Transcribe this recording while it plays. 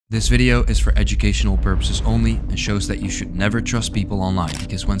This video is for educational purposes only and shows that you should never trust people online,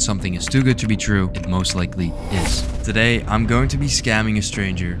 because when something is too good to be true, it most likely is. Today, I'm going to be scamming a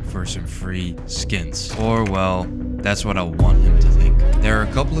stranger for some free skins. Or, well, that's what I want him to think. There are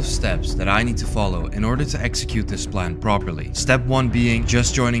a couple of steps that I need to follow in order to execute this plan properly. Step 1 being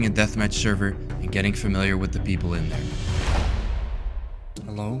just joining a deathmatch server and getting familiar with the people in there.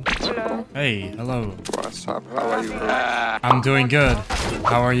 Hello? Hello. Hey, hello. What's up? How are you, bro? I'm doing good.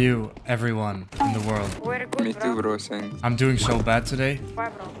 How are you, everyone in the world? Very good, Me too, bro. Thanks. I'm doing so bad today. Why,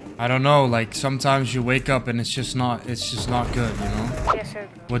 bro? I don't know, like sometimes you wake up and it's just not good, you know? Yes, sir,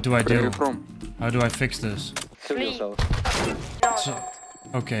 bro. What do I Where are do? you from? How do I fix this? Flee. No, So,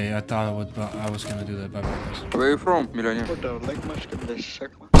 okay, I thought I was gonna do that by purpose. Where are you from, millionaire?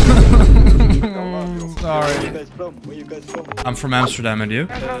 Sorry. Where you guys from? I'm from Amsterdam, and you?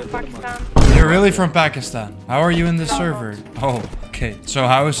 I'm from Pakistan. You're really from Pakistan. How are you in this server? Oh, okay. So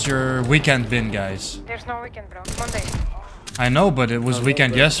how has your weekend been, guys? There's no weekend, bro. Monday. I know, but it was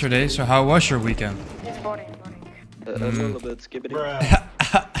weekend yesterday, so how was your weekend? It's boring. A little bit skibbity.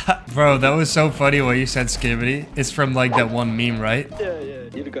 Bro, that was so funny when you said skibbity. It's from like that one meme, right? Yeah,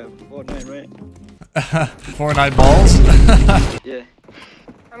 you got Fortnite, right? Fortnite balls? Yeah.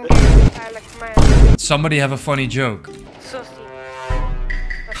 I'm getting I like my Somebody have a funny joke. saucy.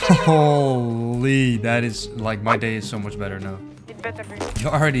 Holy, that is like my day is so much better now. It's better for you. You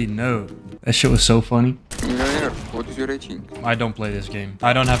already know. That shit was so funny. Millionaire, what is your rating? I don't play this game.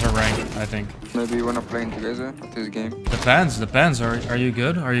 I don't have a rank, I think. Maybe you wanna play together this game? Depends. Are you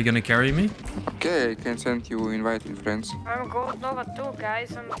good? Are you gonna carry me? Okay, I can send you inviting friends. I'm gold Nova 2,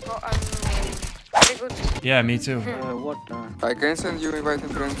 guys. I'm very good. Yeah, me too. What? I can send you inviting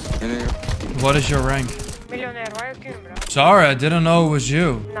friends. Millionaire. What is your rank? Millionaire, why you kidding, bro? Sorry, I didn't know it was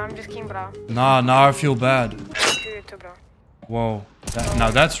you. No, I'm just kidding, bro. Nah, now I feel bad. Fuck you too, bro. Whoa.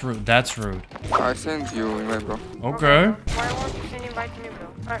 Now that's rude. That's rude. I sent you invite, bro. Okay. Why won't you send invite me,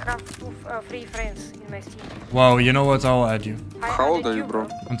 bro? I have two free friends in my Steam. Well, you know what? I'll add you. How old are you, bro?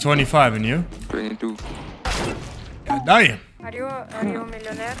 I'm 25, and you? 22. God damn. Are you a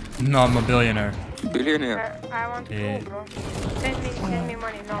millionaire? No, I'm a billionaire. Billionaire. I want to Yeah. go, bro. Send me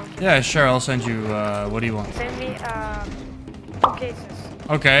money. No, I'm kidding. Yeah, sure. I'll send you. What do you want? Send me 2 cases.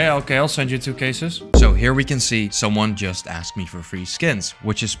 Okay, I'll send you 2 cases. So here we can see someone just asked me for free skins,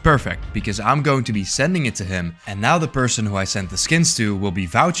 which is perfect because I'm going to be sending it to him. And now the person who I sent the skins to will be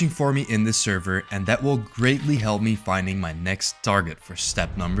vouching for me in this server, and that will greatly help me finding my next target for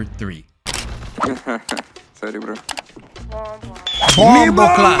step number 3. Sorry, bro.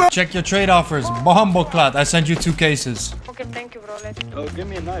 Bomboclat! Check your trade offers. Bomboclat. I sent you 2 cases. Okay, thank you, bro. Oh, give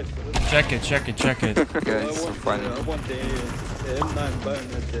me a knife. Check it. Okay, it's so funny. I want the M9 button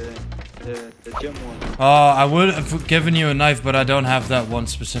at the gym one. I would have given you a knife, but I don't have that one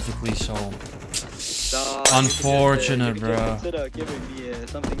specifically, so... Unfortunate, you bro. can consider giving me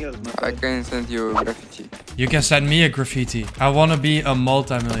something else, my I friend. can send you graffiti. You can send me a graffiti. I want to be a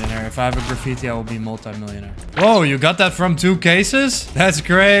multimillionaire. If I have a graffiti, I will be multimillionaire. Whoa, you got that from 2 cases? That's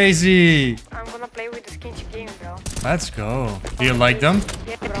crazy. I'm gonna play with the skinny game, bro. Let's go. Do you like them?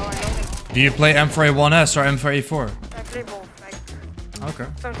 Yeah, bro, I know it. Do you play M4A1S or M4A4? I play both. Like, Okay.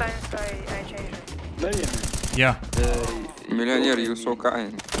 sometimes I change it. Millionaire. Yeah. Millionaire, you so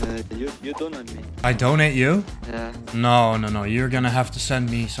kind. You donate me. I donate you? Yeah. No. You're gonna have to send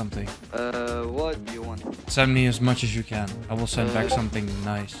me something. What do you want? Send me as much as you can. I will send back something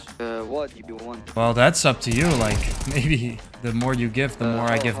nice. What do you want? Well, that's up to you. Like, maybe the more you give, the more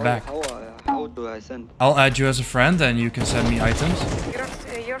I give back. How do I send? I'll add you as a friend and you can send me items.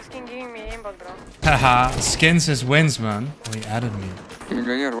 Your skin giving me aimbot, bro. Haha, skins is wins, man. Oh, he added me.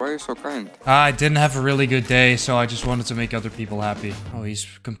 Millionaire, why are you so kind? I didn't have a really good day, so I just wanted to make other people happy. Oh, he's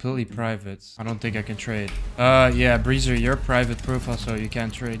completely private. I don't think I can trade. Yeah, Breezer, you're private profile, so you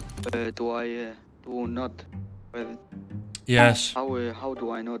can't trade. Do I do not? Yes. How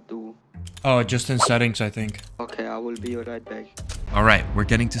do I not do? Oh, just in settings, I think. Okay, I will be right back. Alright, we're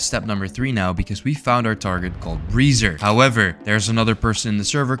getting to step number 3 now because we found our target called Breezer. However, there's another person in the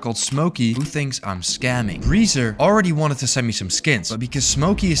server called Smokey who thinks I'm scamming. Breezer already wanted to send me some skins, but because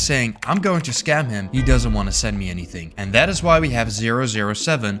Smokey is saying I'm going to scam him, he doesn't want to send me anything. And that is why we have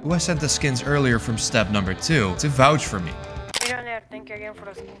 007, who I sent the skins earlier from step number 2, to vouch for me. Millionaire, thank you again for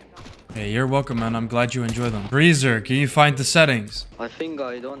the skin, bro. Hey, you're welcome, man. I'm glad you enjoy them. Breezer, can you find the settings? I think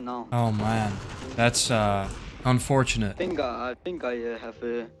I don't know. Oh, man. That's, unfortunate. I think I have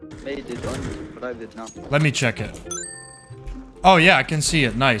made it on private now. Let me check it. Oh, yeah, I can see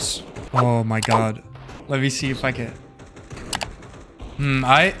it. Nice. Oh, my God. Let me see if I can...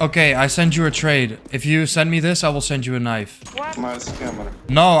 Okay, I send you a trade. If you send me this, I will send you a knife. What? My scammer.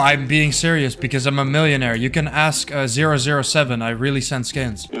 No, I'm being serious because I'm a millionaire. You can ask 007. I really send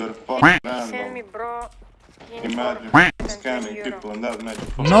skins. You're fucking Send me, random. bro. Skin Imagine for scamming €10. people and that match.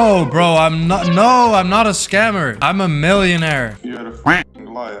 No, bro, I'm not. No, I'm not a scammer. I'm a millionaire. You're a fucking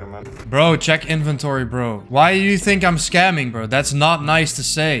liar, man. Bro, check inventory, bro. Why do you think I'm scamming, bro? That's not nice to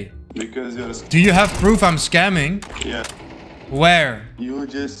say. Because you're a Do you have proof I'm scamming? yeah. Where? You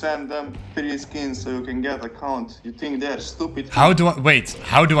just send them free skins so you can get account. You think they're stupid? How do I wait?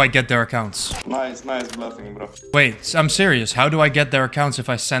 How do I get their accounts? Nice bluffing, bro. Wait, I'm serious. How do I get their accounts if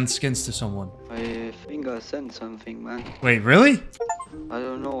I send skins to someone? I think I sent something, man. Wait, really? I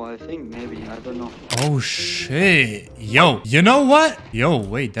don't know. I think maybe. I don't know. Oh shit. Yo, you know what? Yo,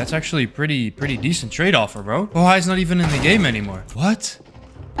 wait, that's actually pretty decent trade offer, bro. Bohai's not even in the game anymore. What?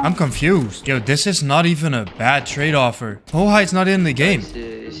 I'm confused. Yo, this is not even a bad trade offer. Bohai's not in the game.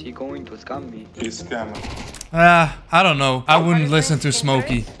 Is he going to scam me? He's scammer. I don't know. I wouldn't listen to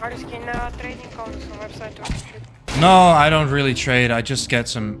Smokey. Are you skin trading on some website or shit? No, I don't really trade. I just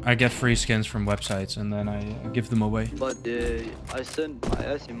get I get free skins from websites and then I give them away. But I sent my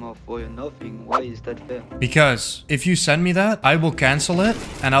Asimov for nothing. Why is that fair? Because if you send me that, I will cancel it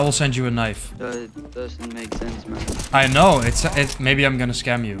and I will send you a knife. That doesn't make sense, man. I know, it's maybe I'm gonna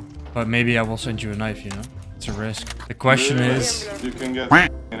scam you, but maybe I will send you a knife, you know? It's a risk. The question is, You can get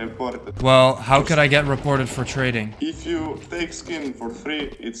reported. well, how could I get reported for trading? If you take skin for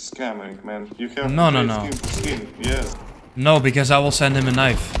free, it's scamming, man. You have No, to no, pay no. skin for skin. Yes. No, because I will send him a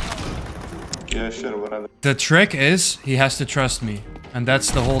knife. Yeah, sure, brother. The trick is, he has to trust me. And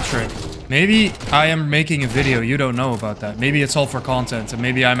that's the whole trick. Maybe I am making a video, you don't know about that. Maybe it's all for content, and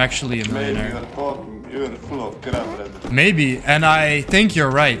maybe I'm actually a Maybe millionaire. you're talking, you're full of crap, brother. Maybe, and I think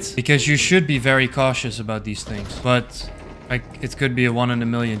you're right, because you should be very cautious about these things. But like, it could be a 1 in a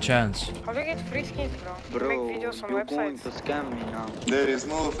million chance. How do you get free skins, bro? You Bro, make videos on you're going websites. to scam me now. There is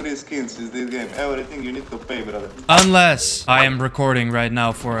no free skins in this game. Everything you need to pay, brother. Unless I am recording right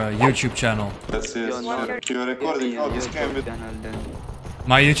now for a YouTube channel. That's it. You're not- You're recording how to scam with. channel then.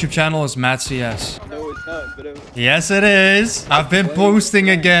 My YouTube channel is MattCS. No, it's not, bro. Yes, it is. I've been posting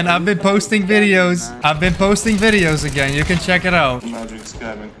again. I've been posting videos. I've been posting videos again. You can check it out. Imagine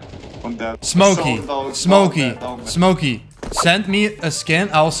scamming on that. Smokey, So Smokey, don't- Smokey. Send me a skin.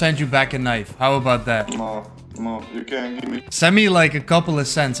 I'll send you back a knife. How about that? No, you can't give me. Send me like a couple of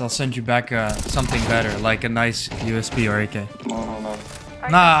cents. I'll send you back something better, like a nice USB or AK. No.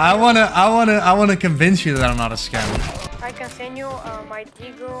 Nah, I wanna convince you that I'm not a scammer. I can send you my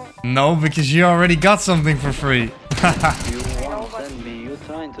Deagle. No, because you already got something for free. You won't send me. You're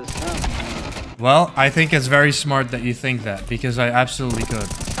trying to scam me. Well, I think it's very smart that you think that, because I absolutely could.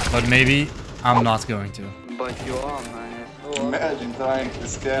 But maybe I'm not going to. But you are, man. So Imagine trying to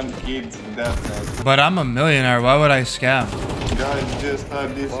scam kids in that mode. But I'm a millionaire. Why would I scam? Guys, just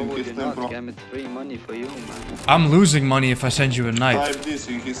type this why in would his you Steam not profile. scam? It's free money for you, man. I'm losing money if I send you a knife. Type this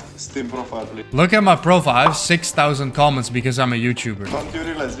in his Steam profile, please. Look at my profile. I have 6,000 comments because I'm a YouTuber. Don't you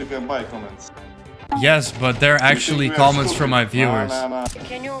realize you can buy comments? Yes, but they're You actually think we are comments from my stupid? viewers. Nah.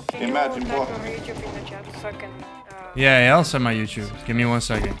 Can you Imagine type what- your YouTube in the chat so I can... Yeah, I'll send my YouTube. Give me 1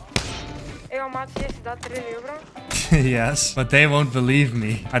 second. Evo, Mats, yes, that really, bro? Yes, but they won't believe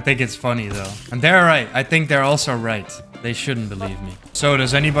me. I think it's funny though. And they're right. I think they're also right. They shouldn't believe me. So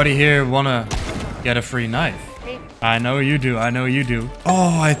does anybody here wanna get a free knife? Me? I know you do. I know you do.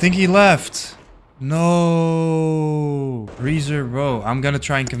 Oh, I think he left. No. Breezer, bro. I'm gonna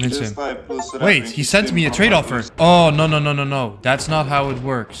try and convince Just him. type plus rap Wait, in he his sent Steam me a trade profile, offer. please. Oh, no. That's not how it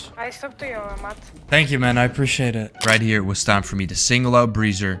works. I stuck to you, Matt. Thank you, man. I appreciate it. Right here, it was time for me to single out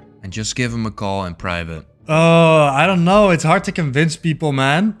Breezer and just give him a call in private. Oh, I don't know. It's hard to convince people,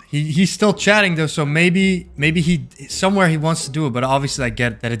 man. He's still chatting though, so maybe he somewhere he wants to do it, but obviously I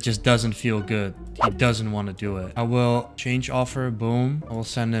get that it just doesn't feel good. He doesn't want to do it. I will change offer, boom. I will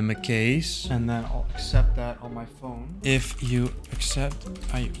send him a case and then I'll accept that on my phone. If you accept,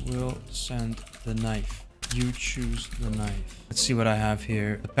 I will send the knife. You choose the knife. Let's see what I have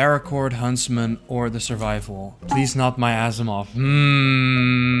here. The Paracord, Huntsman, or the Survival. Please not my Asimov. I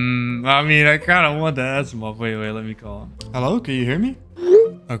mean, I kind of want the Asimov. Wait, let me call him. Hello, can you hear me?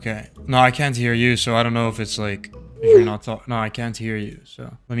 Okay. No, I can't hear you, so I don't know if it's like... If you're not talking... No, I can't hear you, so...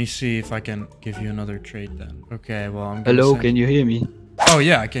 Let me see if I can give you another trade then. Okay, well, I'm gonna Hello, send- can you hear me? Oh,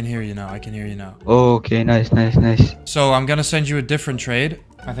 yeah, I can hear you now. I can hear you now. Oh, okay, nice. So I'm gonna send you a different trade.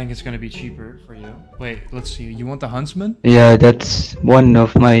 I think it's gonna be cheaper for you. Wait, let's see. You want the Huntsman? Yeah, that's one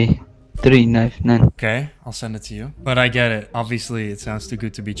of my 3 knife, man. Okay, I'll send it to you. But I get it. Obviously, it sounds too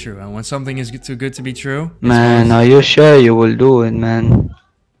good to be true. And when something is too good to be true, it's Man, always- are you sure you will do it, man?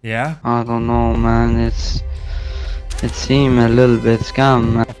 yeah, I don't know, man. It seems a little bit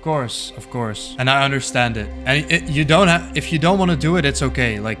scam, man. of course, and I understand it. And you don't have, if you don't want to do it, it's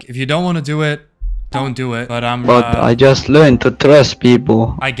okay. Like if you don't want to do it, don't do it. But But I just learned to trust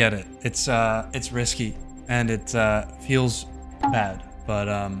people. I get it. It's risky and it feels bad. But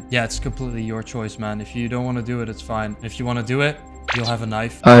yeah, it's completely your choice, man. If you don't want to do it, it's fine. If you want to do it, you'll have a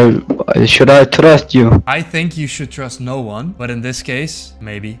knife. Should I trust you? I think you should trust no one, but in this case,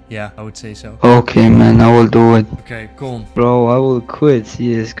 maybe. Yeah, I would say so. Okay, man, I will do it. Okay, cool. Bro, I will quit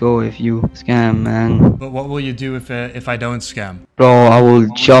CSGO if you scam, man. But what will you do if I don't scam? Bro, I will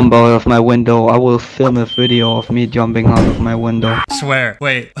jump out of my window. I will film a video of me jumping out of my window. Swear.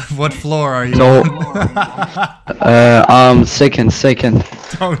 Wait, what floor are you No. on? Second.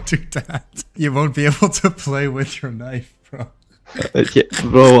 Don't do that. You won't be able to play with your knife, bro. Yeah,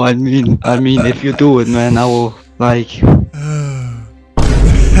 bro, I mean, if you do it, man, I will, like,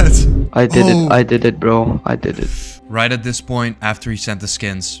 That's... I did Oh. it, bro, I did it. Right at this point, after he sent the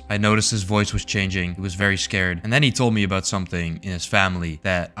skins, I noticed his voice was changing. He was very scared. And then he told me about something in his family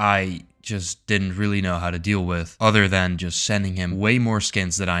that I just didn't really know how to deal with, other than just sending him way more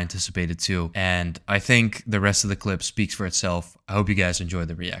skins than I anticipated to. And I think the rest of the clip speaks for itself. I hope you guys enjoy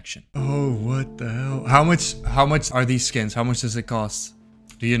the reaction. Oh, what the hell? How much are these skins? How much does it cost?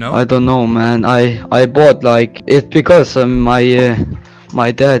 Do you know? I don't know, man, I bought, like, it's because my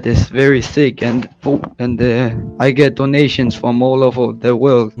dad is very sick and I get donations from all over the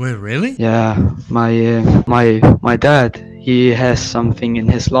world. Wait, really? Yeah, my dad, he has something in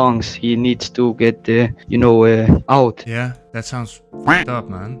his lungs. He needs to get out. Yeah, that sounds f***ed up,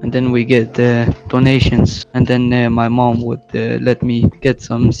 man. And then we get donations, and then my mom would let me get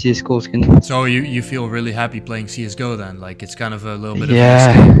some CSGO skin. So you feel really happy playing CSGO then? Like it's kind of a little bit of an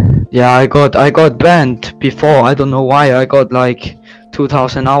Yeah, escape. yeah. I got banned before. I don't know why. I got like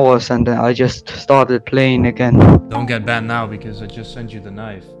 2,000 hours, and then I just started playing again. Don't get banned now because I just sent you the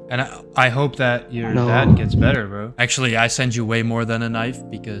knife. And I hope that your No. dad gets better, bro. Actually, I sent you way more than a knife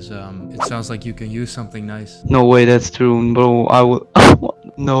because it sounds like you can use something nice. No way, that's true, bro. I will.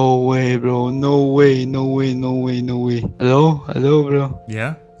 No way, bro. No way. Hello, bro.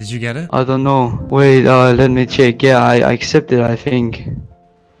 Yeah? Did you get it? I don't know. Wait, let me check. Yeah, I accepted, I think.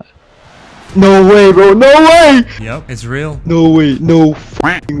 No way, bro. No way. Yep, it's real. No way. No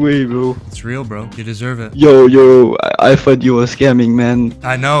f***ing way, bro. It's real, bro. You deserve it. Yo, I thought you were scamming, man.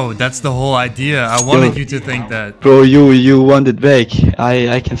 I know, that's the whole idea. I wanted you to think that. Bro, you want it back.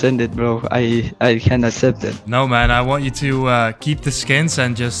 I can send it, bro. I can accept it. No, man, I want you to keep the skins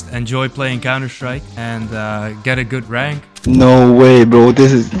and just enjoy playing Counter-Strike and get a good rank. No way, bro.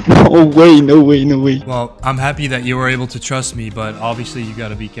 This is no way. Well, I'm happy that you were able to trust me, but obviously you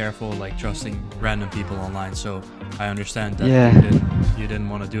gotta be careful, like trusting random people online. So I understand that Yeah. you didn't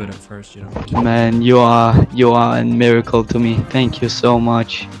want to do it at first, you know. Man, you are a miracle to me. Thank you so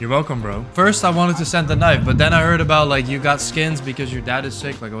much. You're welcome, bro. First, I wanted to send the knife, but then I heard about like you got skins because your dad is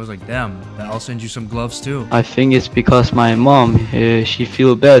sick. Like I was like, damn, I'll send you some gloves too. I think it's because my mom, she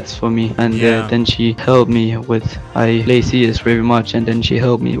feel bad for me, and Yeah. then she helped me with. I play CS very much, and then she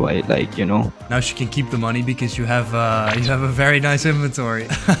helped me by, like, you know. Now she can keep the money because you have a very nice inventory.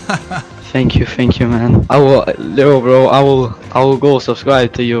 Thank you, man. I will, little bro. I will go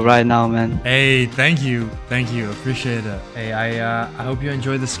subscribe to you right now, man. Hey, thank you, appreciate it. Hey, I hope you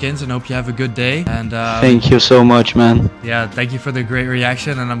enjoy the skins and hope you have a good day. And Thank you so much, man. yeah, thank you for the great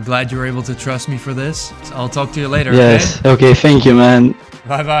reaction, and I'm glad you were able to trust me for this. So I'll talk to you later. Yes. Okay. Thank you, man. Okay?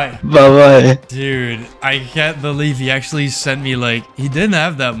 Bye. Bye. Dude, I can't believe he actually sent me like, he didn't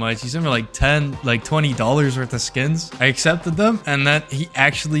have that much. He sent me like $20 worth of skins. I accepted them and then he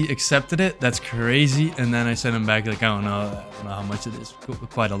actually accepted it. That's crazy. And then I sent him back like, I don't know how much it is.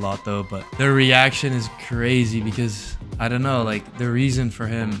 Quite a lot though, but the reaction is crazy because I don't know, like the reason for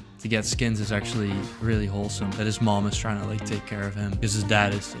him to get skins is actually really wholesome. That his mom is trying to like take care of him because his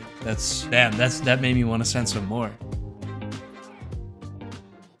dad is sick. That made me want to send some more.